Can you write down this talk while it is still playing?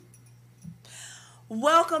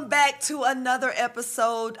Welcome back to another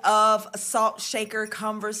episode of Salt Shaker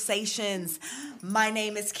Conversations. My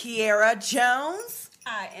name is Kiara Jones.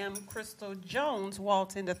 I am Crystal Jones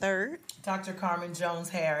Walton III. Dr. Carmen Jones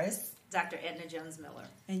Harris. Dr. Edna Jones Miller.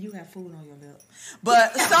 And you have food on your lip.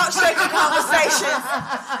 But Salt Shaker Conversations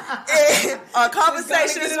are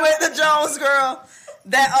conversations with the Jones girl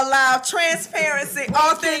that allow transparency,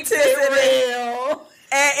 authenticity,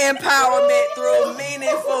 and empowerment through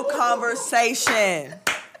meaningful conversation.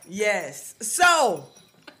 Yes. So,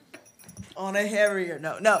 on a heavier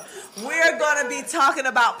note, we're going to be talking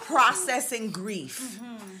about processing grief.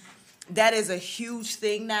 That is a huge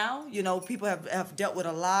thing now. You know, people have dealt with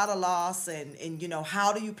a lot of loss and, you know,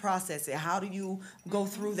 how do you process it? How do you go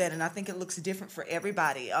through that? And I think it looks different for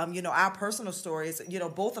everybody. You know, our personal stories, you know,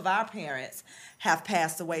 both of our parents have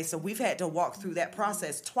passed away. So we've had to walk through that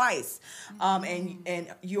process twice. And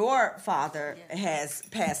your father has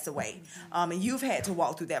passed away. And you've had to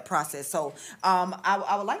walk through that process. So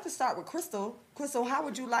I would like to start with Crystal. Crystal, how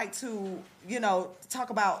would you like to, you know, talk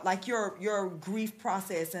about like your grief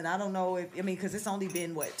process? And I don't know if, I mean, because it's only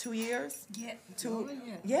been, what, 2 years? Yeah.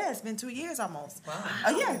 Yeah, it's been 2 years almost. Wow.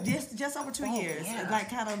 Yeah, just over 2 years. Yeah. Like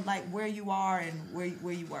kind of like where you are and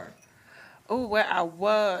where you were. Oh, where I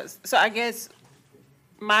was. So I guess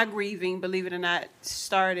my grieving, believe it or not,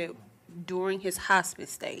 started during his hospice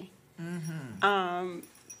stay.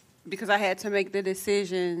 Because I had to make the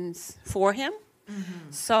decisions for him.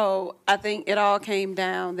 So I think it all came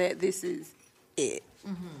down that this is it.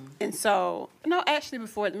 And so, no, actually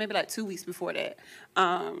before, maybe like 2 weeks before that,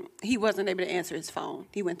 he wasn't able to answer his phone.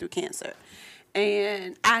 He went through cancer.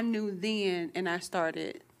 And I knew then, and I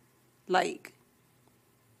started like,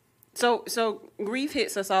 so grief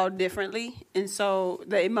hits us all differently. And so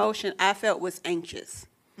the emotion I felt was anxious.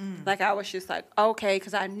 Like I was just like, okay,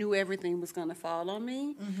 because I knew everything was going to fall on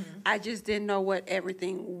me. I just didn't know what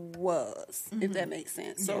everything was, if that makes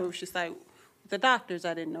sense. So it was just like, the doctors,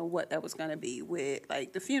 I didn't know what that was going to be. With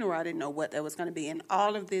like the funeral, I didn't know what that was going to be. And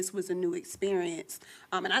all of this was a new experience.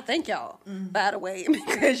 And I thank y'all, by the way,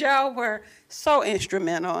 because y'all were so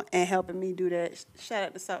instrumental in helping me do that. Shout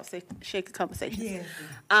out to Salt Shaker Conversations.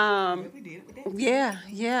 We did.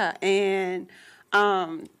 Yeah. And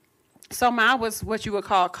so mine was what you would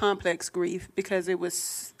call complex grief because it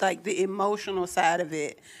was like the emotional side of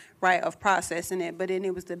it, right, of processing it. But then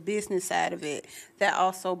it was the business side of it that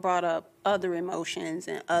also brought up other emotions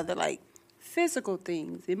and other like physical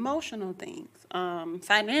things, emotional things,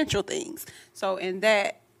 financial things. So in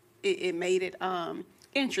that, it made it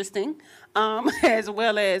interesting, as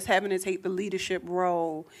well as having to take the leadership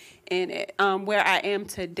role in it. Where I am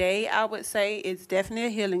today, I would say it's definitely a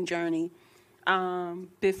healing journey.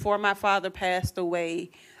 Before my father passed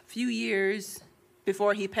away, a few years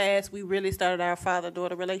before he passed, we really started our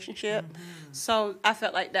father-daughter relationship. So I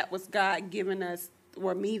felt like that was God giving us,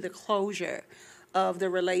 or me, the closure of the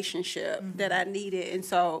relationship that I needed. And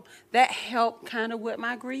so that helped kind of with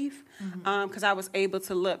my grief, because I was able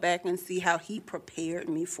to look back and see how he prepared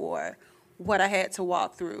me for what I had to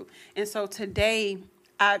walk through. And so today,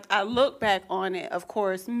 I look back on it, of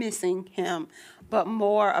course, missing him, but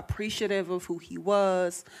more appreciative of who he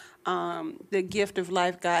was, the gift of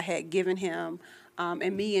life God had given him,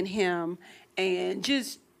 and me and him, and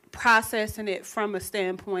just processing it from a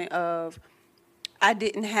standpoint of I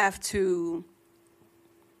didn't have to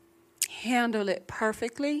handle it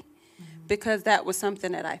perfectly because that was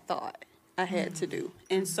something that I thought I had to do.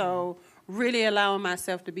 And so really allowing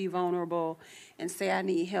myself to be vulnerable and say I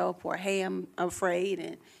need help or, hey, I'm afraid,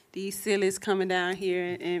 and these sillies coming down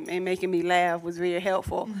here and making me laugh was very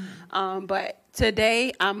helpful. But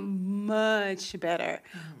today I'm much better,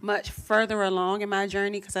 much further along in my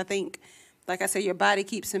journey because I think, like I said, your body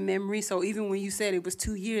keeps a memory. So even when you said it was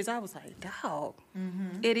 2 years, I was like, dog,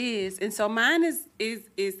 it is. And so mine is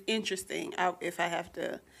interesting if I have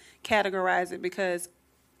to categorize it because,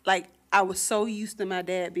 like, I was so used to my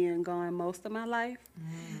dad being gone most of my life.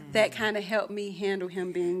 That kind of helped me handle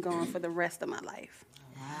him being gone for the rest of my life.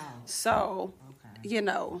 Wow. So, you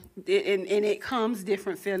know, and it comes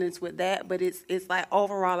different feelings with that, but it's like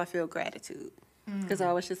overall I feel gratitude because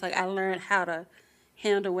I was just like, I learned how to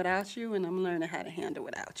handle without you, and I'm learning how to handle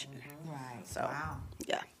without you. Right. So, Wow.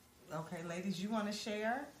 yeah. Okay, ladies, you want to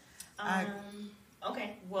share?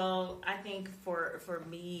 Okay. Well, I think for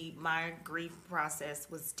me, my grief process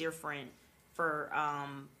was different for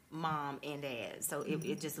mom and dad. So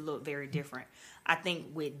it just looked very different. I think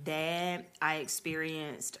with dad, I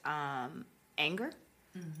experienced anger.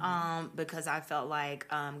 Because I felt like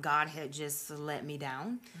God had just let me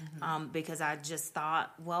down. Because I just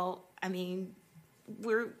thought, well, I mean,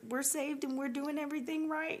 we're saved and we're doing everything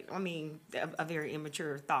right. I mean, a very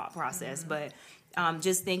immature thought process, but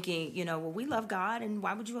just thinking, well, we love God, and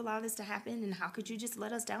why would you allow this to happen? And how could you just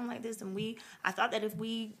let us down like this? And I thought that if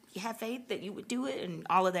we have faith that you would do it, and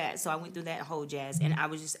all of that. So I went through that whole jazz, and I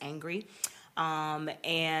was just angry. I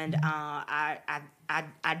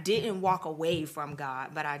didn't walk away from God,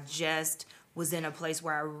 but I just was in a place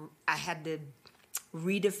where I had to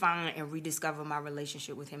redefine and rediscover my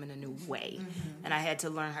relationship with him in a new way. And I had to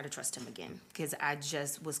learn how to trust him again, because I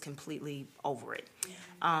just was completely over it.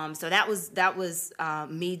 So that was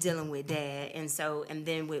me dealing with Dad. And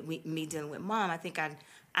then with me dealing with Mom, I think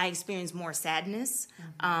I experienced more sadness.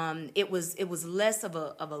 It was less of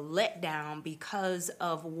a letdown because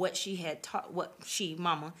of what she had taught,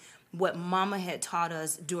 what Mama had taught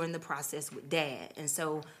us during the process with Dad. And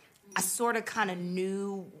so I sort of kind of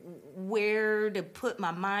knew where to put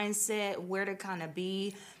my mindset, where to kind of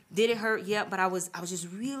be. Did it hurt? Yeah, but I was just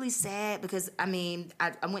really sad because, I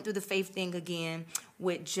went through the faith thing again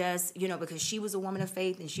with just, because she was a woman of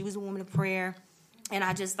faith and she was a woman of prayer. And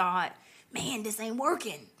I just thought, man, this ain't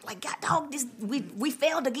working. Like, God, dog, we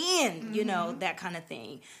failed again, that kind of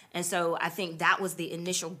thing. And so I think that was the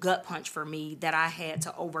initial gut punch for me, that I had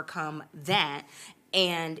to overcome that.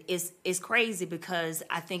 And it's crazy because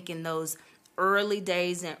I think in those early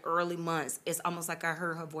days and early months, it's almost like I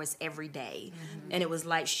heard her voice every day. And it was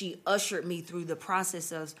like she ushered me through the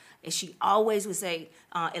process of, and she always would say,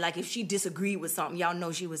 like if she disagreed with something, y'all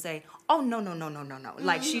know she would say, oh, no.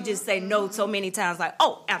 Like she just say no so many times, like,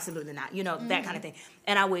 oh, absolutely not, that kind of thing.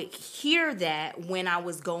 And I would hear that when I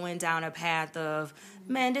was going down a path of,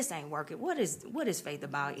 man, this ain't working. What is faith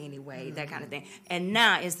about anyway? That kind of thing. And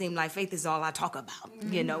now it seemed like faith is all I talk about,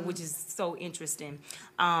 which is so interesting.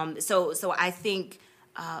 So I think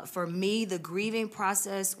for me, the grieving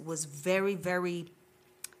process was very, very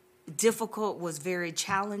difficult, was very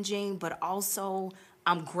challenging, but also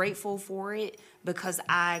I'm grateful for it because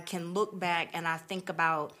I can look back and I think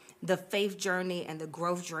about the faith journey and the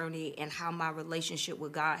growth journey and how my relationship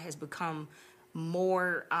with God has become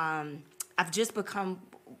more, I've just become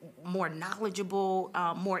more knowledgeable,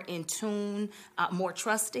 more in tune, more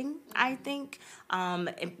trusting, I think,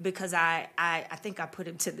 because I think I put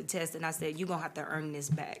him to the test and I said, you're going to have to earn this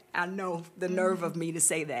back. I know the nerve of me to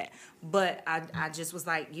say that, but I just was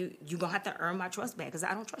like, you're going to have to earn my trust back because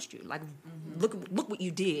I don't trust you. Like, look what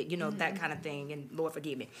you did, that kind of thing, and Lord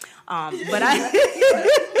forgive me. But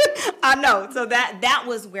I know. So that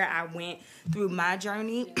was where I went through my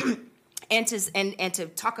journey. And to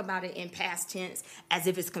talk about it in past tense as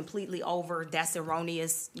if it's completely over, that's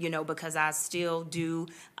erroneous, because I still do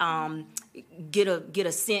get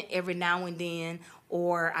a scent every now and then,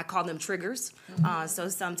 or I call them triggers. So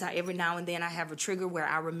sometimes every now and then I have a trigger where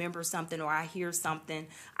I remember something or I hear something.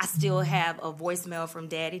 I still have a voicemail from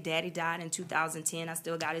Daddy. Daddy died in 2010. I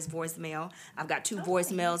still got his voicemail. I've got 2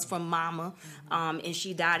 voicemails from Mama, and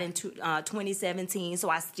she died in 2017. So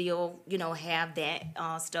I still, have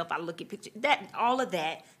that stuff. I look at pictures. All of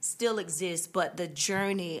that still exists, but the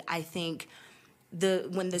journey, I think,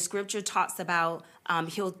 when the scripture talks about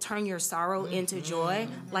he'll turn your sorrow into joy,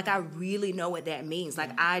 like I really know what that means.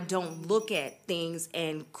 Like I don't look at things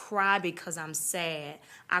and cry because I'm sad.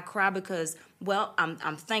 I cry because, well,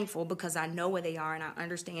 I'm thankful because I know where they are and I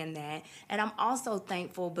understand that. And I'm also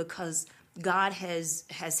thankful because God has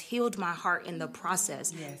healed my heart in the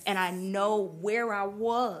process. Yes. And I know where I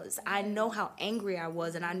was. I know how angry I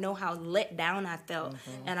was, and I know how let down I felt.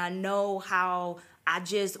 And I know how I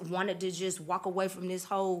just wanted to just walk away from this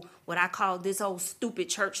whole, what I call this whole stupid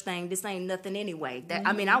church thing. This ain't nothing anyway.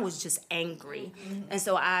 I was just angry. And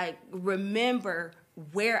so I remember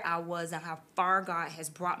where I was and how far God has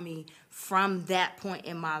brought me from that point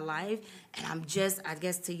in my life. And I'm just, I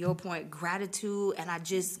guess to your point, gratitude. And I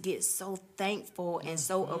just get so thankful and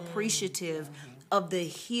so appreciative of the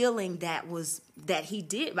healing that he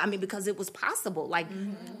did. Because it was possible. Like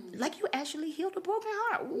you actually healed a broken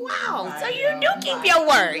heart. Wow. Right. So you do keep your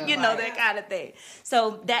word, that kind of thing.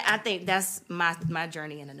 So that, I think that's my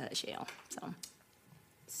journey in a nutshell.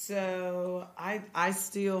 So I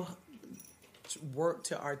still work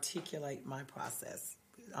to articulate my process.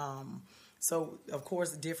 So of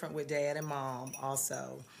course different with Dad and Mom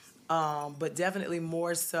also, but definitely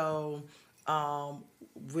more so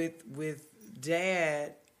with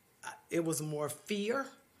Dad. It was more fear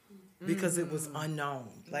because it was unknown.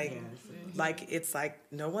 Like it's like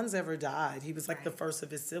no one's ever died. He was like the first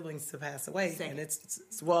of his siblings to pass away, and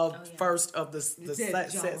first of the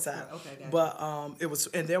set side. Okay, but it was,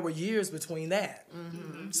 and there were years between that.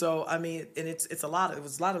 So and it's a lot. It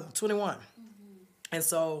was a lot of 21, and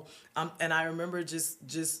so and I remember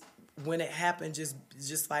just when it happened,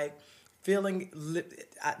 just like feeling,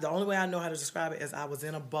 the only way I know how to describe it is I was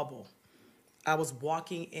in a bubble. I was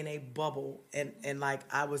walking in a bubble, and like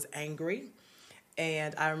I was angry.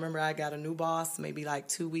 And I remember I got a new boss maybe like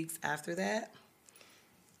 2 weeks after that.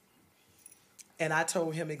 And I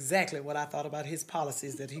told him exactly what I thought about his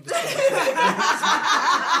policies that he was going to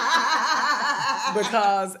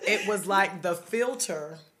because it was like the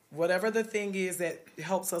filter, whatever the thing is that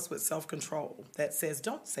helps us with self-control, that says,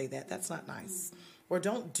 don't say that, that's not nice. Or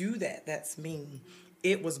don't do that, that's mean.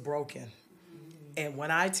 It was broken. And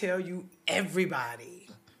when I tell you, everybody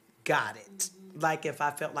got it. Like if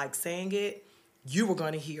I felt like saying it, you were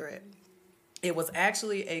going to hear it. It was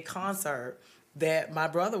actually a concert that my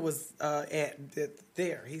brother was at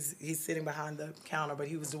there. He's sitting behind the counter, but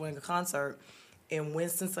he was doing a concert in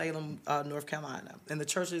Winston-Salem, North Carolina. And the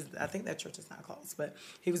church I think that church is not closed, but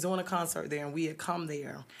he was doing a concert there, and we had come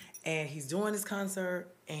there. And he's doing his concert,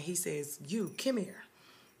 and he says, "You, come here."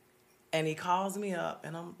 And he calls me up,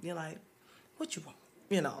 and you're like, "What you want?"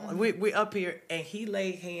 You know, we up here, and he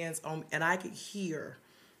laid hands on me, and I could hear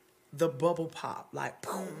the bubble pop, like,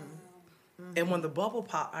 boom. And when the bubble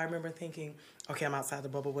popped, I remember thinking, okay, I'm outside the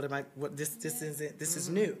bubble. This isn't, this is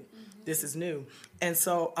new. This is new. And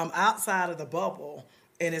so I'm outside of the bubble,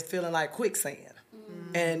 and it's feeling like quicksand.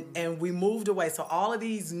 And we moved away. So all of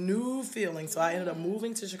these new feelings, so I ended up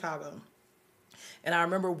moving to Chicago. And I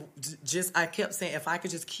remember I kept saying, if I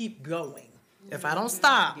could just keep going, if I don't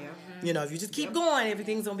stop, you know, if you just keep going,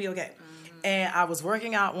 everything's going to be okay. And I was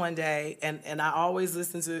working out one day, and I always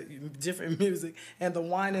listen to different music, and the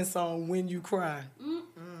whining song, When You Cry,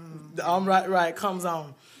 I'm right, comes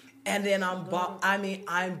on. And then I'm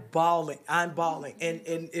bawling. And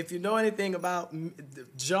if you know anything about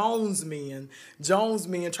Jones men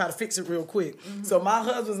try to fix it real quick. So my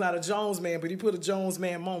husband's not a Jones man, but he put a Jones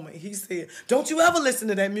man moment. He said, "Don't you ever listen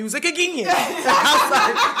to that music again." I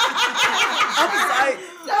was like,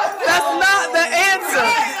 that's not the answer.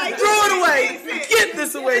 Throw it away. Get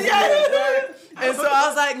this away from me. Right? And so I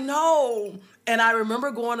was like, no. And I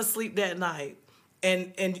remember going to sleep that night.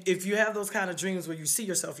 And if you have those kind of dreams where you see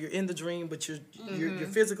yourself, you're in the dream, but you're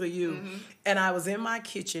physically you. And I was in my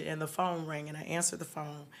kitchen, and the phone rang, and I answered the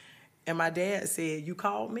phone. And my dad said, "You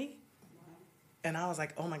called me?" And I was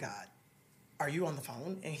like, "Oh, my God. Are you on the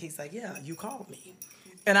phone?" And he's like, "Yeah, you called me."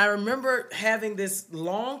 And I remember having this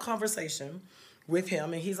long conversation with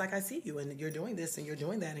him, and he's like, "I see you, and you're doing this, and you're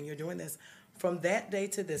doing that, and you're doing this." From that day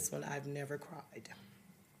to this one, I've never cried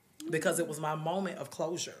because it was my moment of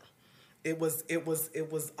closure. It was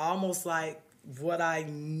almost like what I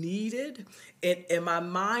needed, and my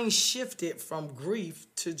mind shifted from grief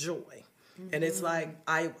to joy. And it's like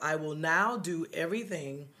I will now do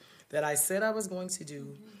everything that I said I was going to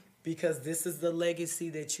do, because this is the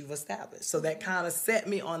legacy that you've established. So that kind of set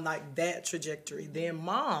me on like that trajectory. Then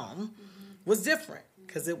Mom was different,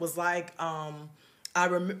 because it was like I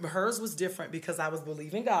remember hers was different because I was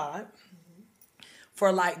believing God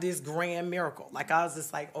for like this grand miracle. Like I was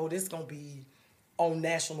just like, oh, this gonna be on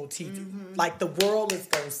national TV. Like the world is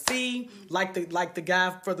gonna see, like the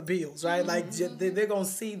guy for the Bills, right? Like they're gonna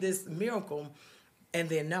see this miracle, and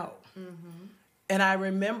then no. And I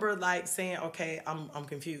remember like saying, okay, I'm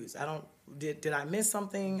confused. Did I miss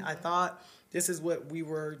something? I thought this is what we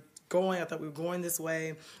were going. I thought we were going this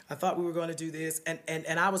way. I thought we were going to do this.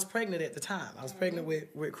 And I was pregnant at the time. I was pregnant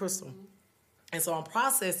with Crystal. And so I'm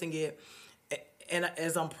processing it. And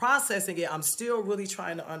as I'm processing it, I'm still really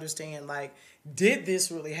trying to understand, like, did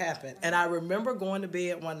this really happen? And I remember going to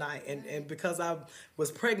bed one night, and because I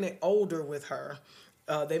was pregnant older with her,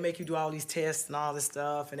 they make you do all these tests and all this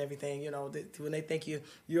stuff and everything, you know, when they think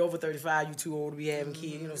you're over 35, you're too old to be having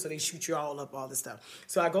kids, you know, so they shoot you all up, all this stuff.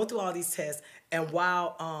 So I go through all these tests, and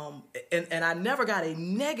while, and I never got a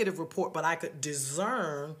negative report, but I could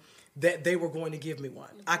discern that they were going to give me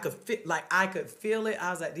one. I could feel it.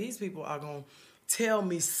 I was like, these people are going to tell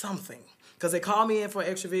me something. Because they called me in for an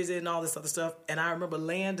extra visit and all this other stuff, and I remember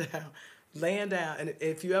laying down, and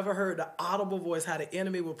if you ever heard the audible voice, how the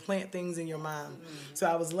enemy will plant things in your mind. So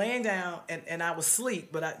I was laying down, and I was asleep,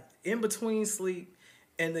 but in between sleep,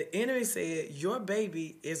 and the enemy said, your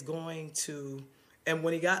baby is going to, and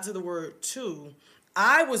when he got to the word "to,"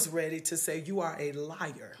 I was ready to say, you are a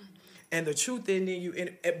liar, and the truth in you.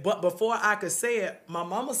 But before I could say it, my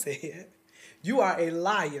mama said, you are a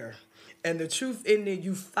liar, and the truth in there,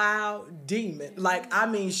 you foul demon. Like, I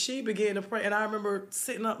mean, she began to pray, and I remember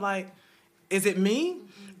sitting up like, is it me?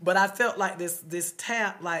 But I felt like this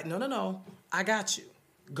tap, like, no, I got you.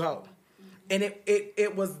 Go. And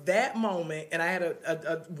it was that moment, and I had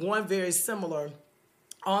a one very similar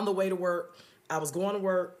on the way to work. I was going to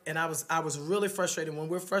work, and I was really frustrated. When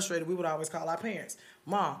we're frustrated, we would always call our parents.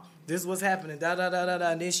 Mom, this is what's happening, da da da da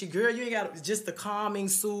da. And then girl, you ain't got just the calming,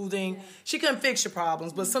 soothing. Yeah. She couldn't fix your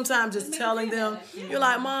problems, but sometimes just telling them, you're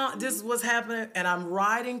like, Mom, this is what's happening, and I'm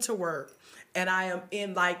riding to work, and I am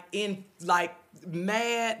in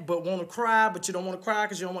mad, but want to cry, but you don't want to cry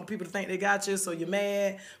because you don't want people to think they got you, so you're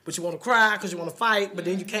mad, but you want to cry because you want to fight, but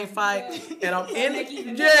then you can't fight, and I'm in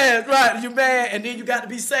it. Yeah, right, you're mad, and then you got to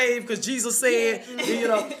be saved because Jesus said, you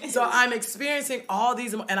know. So I'm experiencing all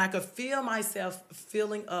these, and I could feel myself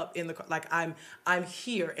filling up in the car, like I'm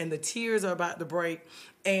here, and the tears are about to break.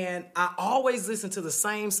 And I always listen to the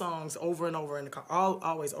same songs over and over in the car,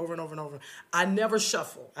 always over and over and over. I never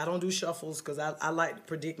shuffle. I don't do shuffles because I like to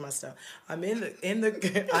predict my stuff. I'm in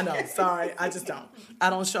the I know, sorry, I just don't.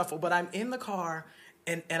 I don't shuffle, but I'm in the car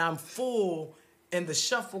and I'm full, and the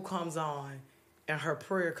shuffle comes on and her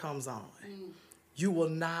prayer comes on. You will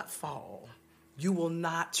not fall. You will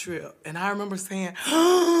not trip. And I remember saying,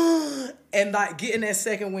 and like getting that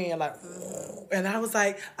second wind, like, and I was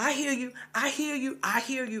like, I hear you, I hear you, I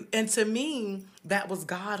hear you. And to me, that was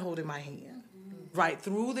God holding my hand. Right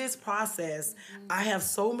through this process, I have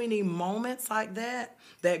so many moments like that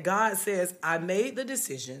God says, I made the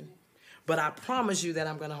decision, but I promise you that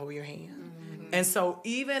I'm going to hold your hand. And so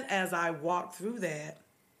even as I walk through that,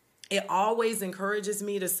 it always encourages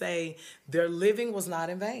me to say their living was not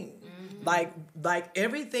in vain. Like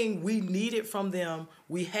everything we needed from them,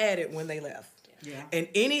 we had it when they left. Yeah. And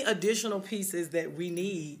any additional pieces that we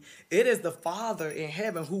need, it is the Father in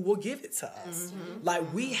heaven who will give it to us.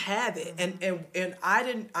 Like we have it. And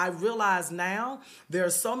I realize now there are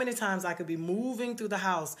so many times I could be moving through the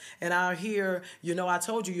house and I'll hear, you know, I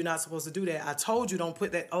told you you're not supposed to do that. I told you don't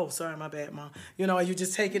put that. Oh, sorry, my bad, Mom. You know, you're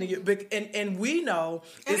just taking it. And we know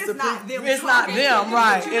it's not them. It's not them,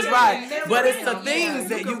 right? It's right. But it's the things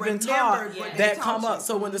that you've been taught that come up.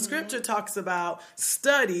 So when the scripture talks about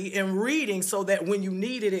study and reading so that when you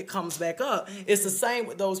need it, it comes back up. It's the same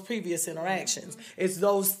with those previous interactions. It's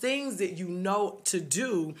those things that you know to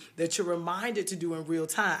do that you're reminded to do in real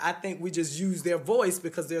time. I think we just use their voice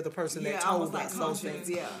because they're the person that told us those things.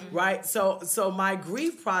 Yeah. Right? So my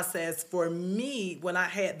grief process for me, when I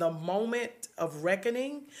had the moment of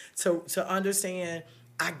reckoning to understand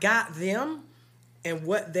I got them and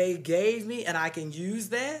what they gave me and I can use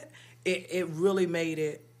that, it really made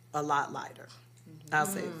it a lot lighter. I'll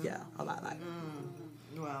say, yeah, a lot lighter.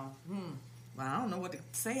 Well, I don't know what to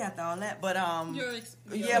say after all that, but my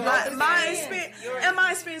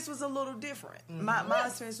experience was a little different. My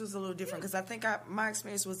experience was a little different because I think my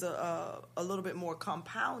experience was a little bit more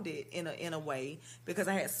compounded in a way because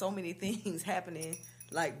I had so many things happening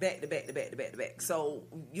like back to back to back to back to back. So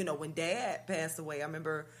you know when Dad passed away, I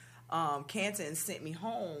remember Canton sent me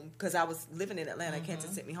home because I was living in Atlanta.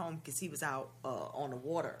 Canton sent me home because he was out on the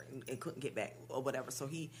water and couldn't get back or whatever. So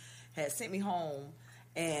he had sent me home.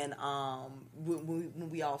 And when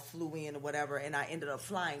we all flew in or whatever, and I ended up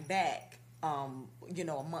flying back, a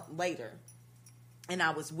month later. And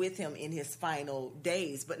I was with him in his final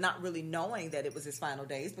days, but not really knowing that it was his final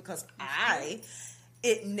days because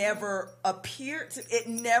it never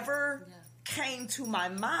came to my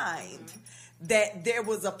mind that there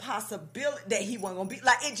was a possibility that he wasn't gonna be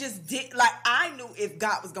like it just did. Like I knew if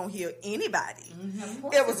God was gonna heal anybody,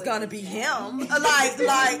 it was gonna be him. like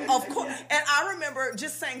of course. And I remember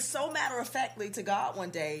just saying so matter of factly to God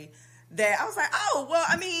one day that I was like, oh well,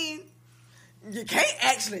 I mean, you can't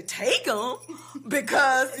actually take him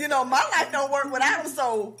because my life don't work without him.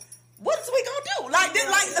 So what is we gonna do? Like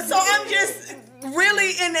this, so I'm just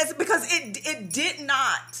really in this because it did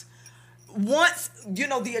not. Once,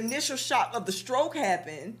 the initial shock of the stroke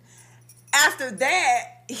happened, after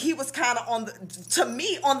that, he was kind of on the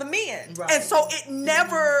mend. Right. And so it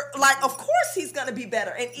never, of course he's going to be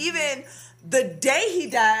better. And even the day he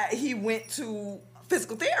died, he went to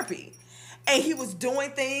physical therapy. And he was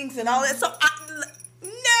doing things and all that. So I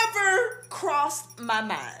never crossed my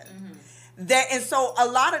mind. That, and so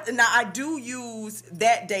now I do use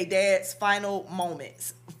that day, Dad's final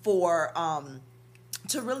moments for,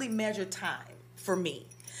 to really measure time for me.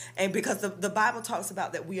 And because the Bible talks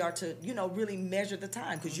about that we are to, really measure the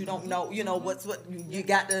time because you don't know, what you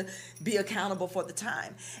got to be accountable for the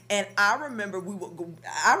time. And I remember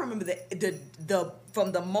that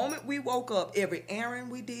from the moment we woke up, every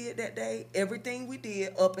errand we did that day, everything we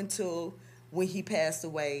did up until when he passed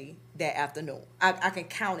away that afternoon. I can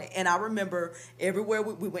count it. And I remember everywhere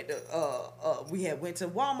we went to, went to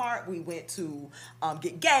Walmart, we went to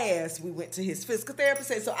get gas, we went to his physical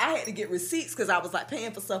therapist. So I had to get receipts because I was like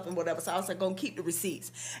paying for stuff and whatever. So I was like, go keep the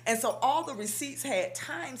receipts. And so all the receipts had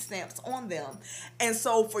timestamps on them. And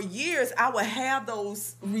so for years, I would have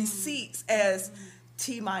those receipts as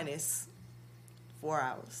T-minus 4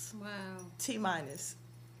 hours. Wow. T-minus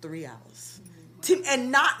 3 hours.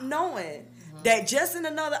 And not knowing that just in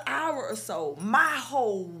another hour or so, my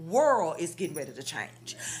whole world is getting ready to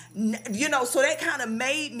change. You know, so that kind of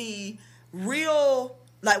made me real,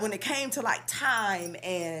 like when it came to like time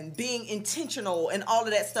and being intentional and all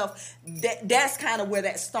of that stuff, that's kind of where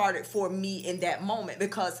that started for me in that moment,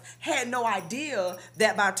 because had no idea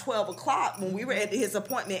that by 12 o'clock when we were at his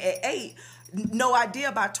appointment at 8, no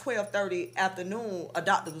idea by 12:30 afternoon, a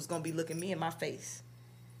doctor was going to be looking me in my face,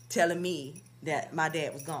 telling me that my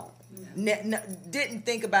dad was gone. Didn't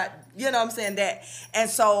think about, you know what I'm saying, that. And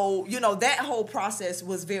so, you know, that whole process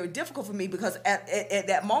was very difficult for me because at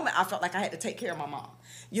that moment, I felt like I had to take care of my mom.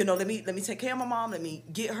 You know, let me take care of my mom. Let me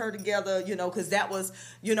get her together, you know, because that was,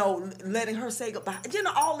 you know, letting her say goodbye. You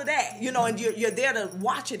know, all of that, you know, and you're there to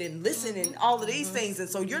watch it and listen and all of these things. And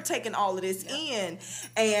so you're taking all of this in.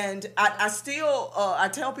 And I still, I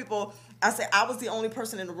tell people, I say I was the only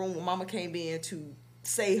person in the room when Mama came in to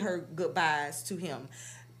say her goodbyes to him.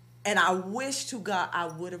 And I wish to God I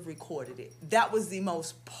would have recorded it. That was the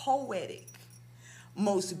most poetic,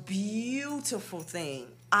 most beautiful thing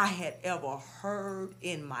I had ever heard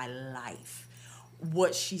in my life,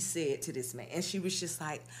 what she said to this man. And she was just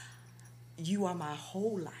like, you are my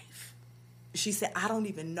whole life. She said, I don't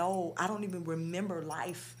even remember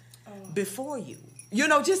life before you. You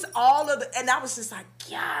know, just all of the, and I was just like,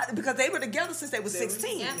 God, because they were together since they were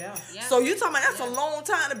 16. Yeah. So you're talking about that's a long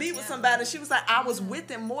time to be with somebody. And she was like, I was with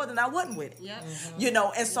him more than I wasn't with him. You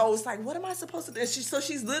know, and so it's like, what am I supposed to do? And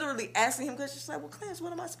she's literally asking him, because she's like, well, Clarence,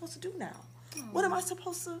 what am I supposed to do now? What am I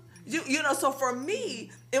supposed to do? You know, so for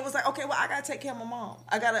me, it was like, okay, well, I got to take care of my mom.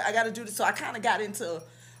 I gotta do this. So I kind of got into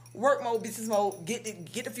work mode, business mode, get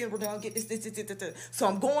the funeral done, get this. So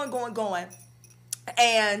I'm going.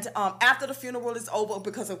 And after the funeral is over,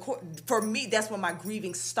 because of course, for me, that's when my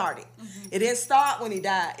grieving started. It didn't start when he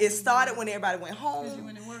died. It started when everybody went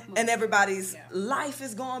home and everybody's life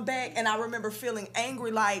is going back. And I remember feeling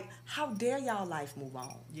angry, like, how dare y'all life move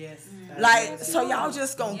on? Yes. Like, so y'all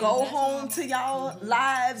just gonna go home to y'all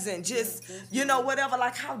lives and just, you know, whatever.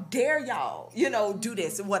 Like, how dare y'all, you know, do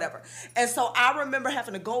this and whatever. And so I remember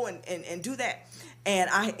having to go and do that.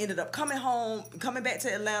 And I ended up coming back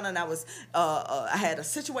to Atlanta, and I had a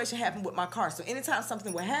situation happen with my car. So anytime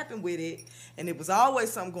something would happen with it, and it was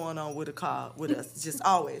always something going on with the car with us, just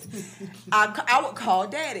always, I would call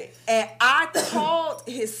Daddy, and I called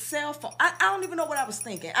his cell phone. I don't even know what I was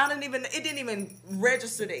thinking. It didn't even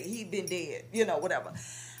register that he'd been dead, you know, whatever.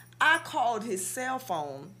 I called his cell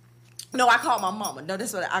phone. No, I called my mama. No,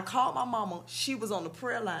 that's what I called my mama. She was on the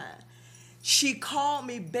prayer line. She called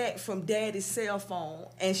me back from Daddy's cell phone,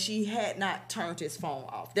 and she had not turned his phone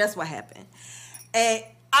off. That's what happened. And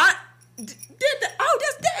I did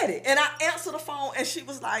that's Daddy. And I answered the phone, and she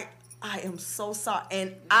was like, I am so sorry.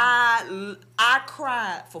 And I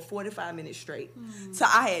cried for 45 minutes straight. So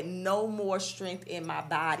I had no more strength in my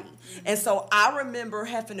body. And so I remember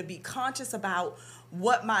having to be conscious about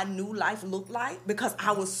what my new life looked like, because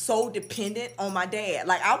I was so dependent on my dad.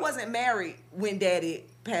 Like, I wasn't married when Daddy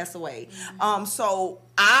passed away. So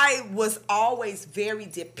I was always very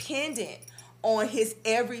dependent on his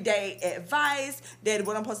everyday advice. Daddy,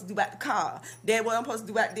 what I'm supposed to do about the car? Dad, what I'm supposed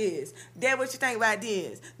to do about this? Dad, what you think about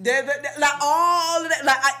this? Dad, like all of that.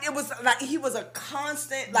 Like it was like he was a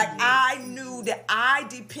constant. Like I knew that I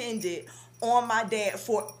depended on my dad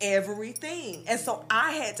for everything, and so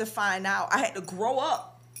I had to find out. I had to grow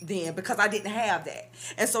up then, because I didn't have that.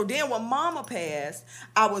 And so then when Mama passed,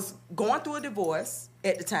 I was going through a divorce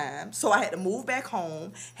at the time, so I had to move back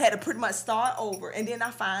home, had to pretty much start over, and then I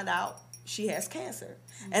find out she has cancer.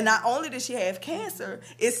 And not only did she have cancer,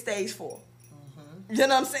 it's stage 4. You know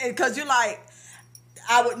what I'm saying? Because you're like,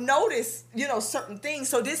 I would notice, you know, certain things.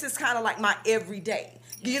 So this is kind of like my everyday,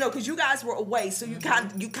 you know, because you guys were away, so you kind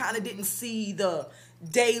of didn't see the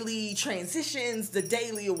daily transitions, the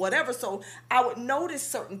daily or whatever. So I would notice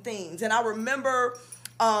certain things. And I remember,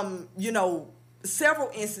 you know, several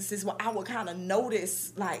instances where I would kind of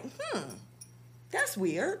notice, like, that's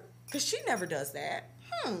weird, because she never does that.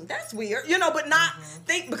 That's weird, you know, but not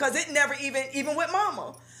think, because it never even with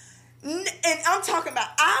Mama. And I'm talking about,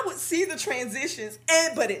 I would see the transitions,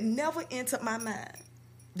 but it never entered my mind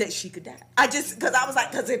that she could die. Because I was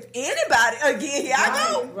like, because if anybody, again, here I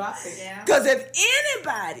go. Right. Because if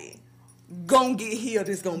anybody gonna get healed,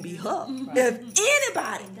 it's gonna be her. If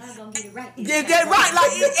anybody, God's gonna get it right. they're right.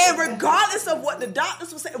 Like, and regardless of what the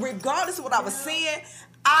doctors were saying, regardless of what I was saying,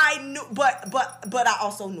 I knew. But I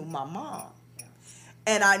also knew my mom,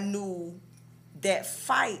 and I knew that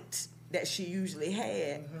fight that she usually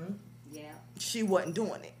had. She wasn't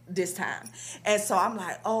doing it this time. And so I'm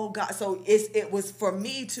like, oh God. So it was for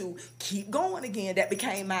me to keep going again. That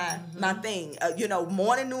became my thing.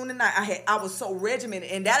 Morning, noon, and night. I was so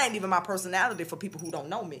regimented, and that ain't even my personality for people who don't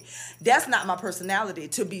know me. That's not my personality,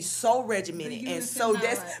 to be so regimented. And so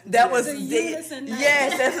that was the yes,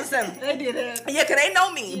 that's the same. They did it. Yeah, because they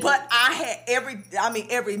know me. Yeah. But I had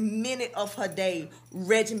every minute of her day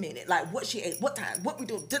regimented. Like what she ate, what time, what we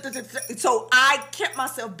do. So I kept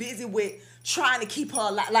myself busy with trying to keep her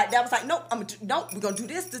alive. Like that was like, nope, we're gonna do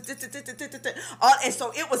this. And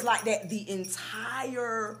so it was like that the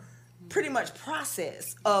entire pretty much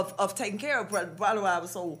process of taking care of her. By the way, I was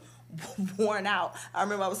so worn out. I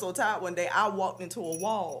remember I was so tired one day, I walked into a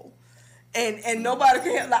wall. And nobody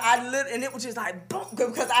could help. And it was just like boom,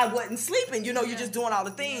 because I wasn't sleeping. You're just doing all the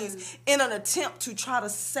things in an attempt to try to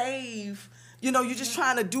save. You're just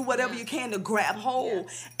trying to do whatever you can to grab hold,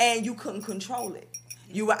 and you couldn't control it.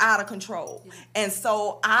 You were out of control. And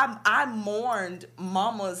so I mourned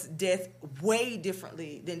Mama's death way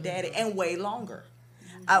differently than Daddy, and way longer.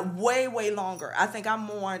 Way longer. I think I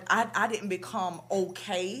mourned, I didn't become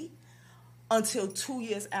okay until 2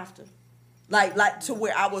 years after. Like to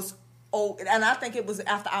where I was old. And I think it was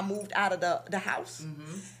after I moved out of the house.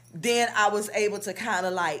 Then I was able to kind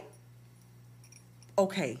of like,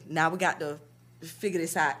 okay, now we got to figure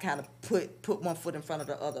this out, kind of put one foot in front of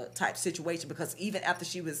the other type situation, because even after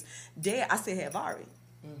she was dead, I still had Vari.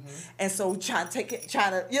 And so trying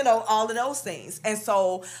to, all of those things. And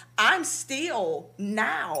so I'm still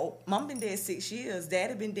now, Mom been dead 6 years,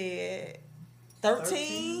 Daddy been dead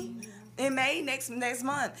 13 in May next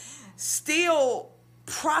month. Still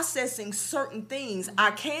processing certain things.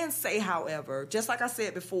 I can say, however, just like I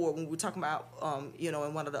said before when we were talking about,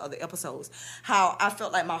 in one of the other episodes, how I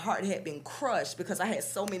felt like my heart had been crushed because I had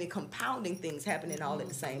so many compounding things happening all at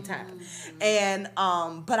the same time. And,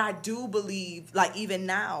 but I do believe, like even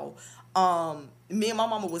now, me and my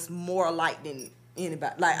mama was more alike than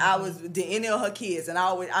anybody. Like I was than any of her kids, and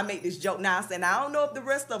I make this joke now saying I don't know if the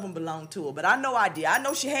rest of them belonged to her, but I know I did. I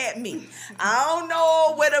know she had me. I don't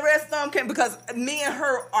know where the rest of them came, because me and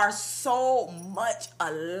her are so much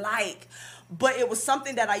alike. But it was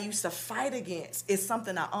something that I used to fight against. It's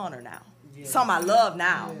something I honor now. Something I love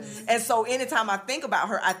now. And so anytime I think about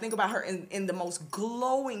her in the most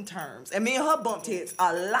glowing terms. And me and her bumped heads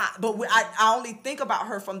a lot, but I only think about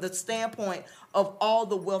her from the standpoint of all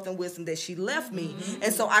the wealth and wisdom that she left me.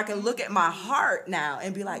 And so I can look at my heart now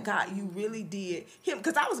and be like, God, you really did him.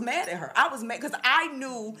 Because I was mad at her. I was mad because I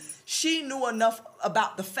knew she knew enough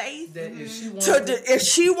about the faith that if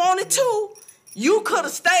she wanted to, you could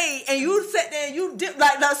have stayed and you sat there and you did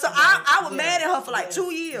like that. So I was mad at her for like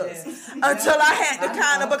 2 years until I had to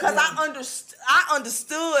kind of, because I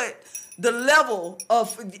understood the level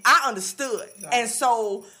of, I understood. And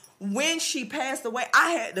so when she passed away,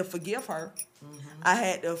 I had to forgive her. I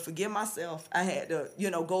had to forgive myself. I had to,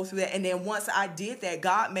 go through that. And then once I did that,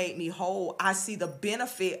 God made me whole. I see the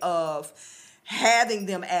benefit of having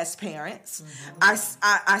them as parents.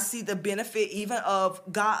 I see the benefit even of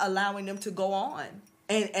God allowing them to go on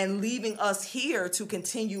and leaving us here to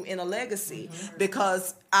continue in a legacy,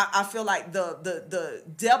 because I feel like the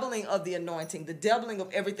doubling of the anointing, the doubling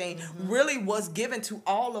of everything really was given to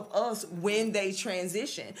all of us when they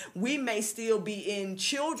transition. We may still be in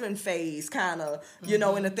children phase, kind of, in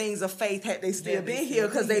the things of faith, had they still been here,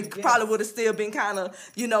 because they probably would have still been kind of,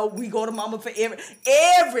 we go to Mama for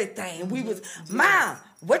everything. We was, Mom,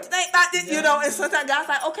 what you think about this? And sometimes God's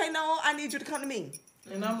like, okay, no, I need you to come to me.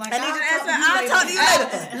 And I'm like, I'll talk to you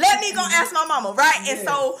later. Let me go ask my mama, right? And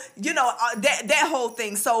so, that whole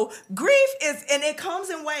thing. So grief is, and it comes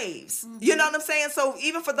in waves. You know what I'm saying? So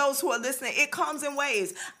even for those who are listening, it comes in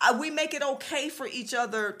waves. We make it okay for each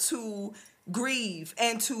other to grieve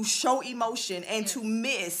and to show emotion and to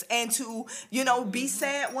miss and to, be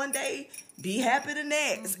sad one day, be happy the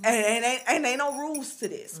next. And ain't no rules to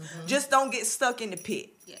this. Just don't get stuck in the pit.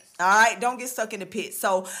 Yes. All right, don't get stuck in the pit.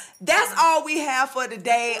 So that's all we have for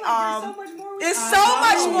today. It's so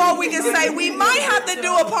much more we can say. We might have to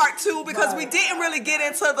do a part 2 because we didn't really get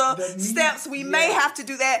into the steps. We may have to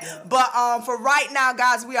do that. But for right now,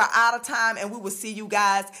 guys, we are out of time, and we will see you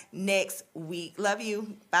guys next week. Love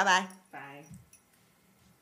you. Bye-bye.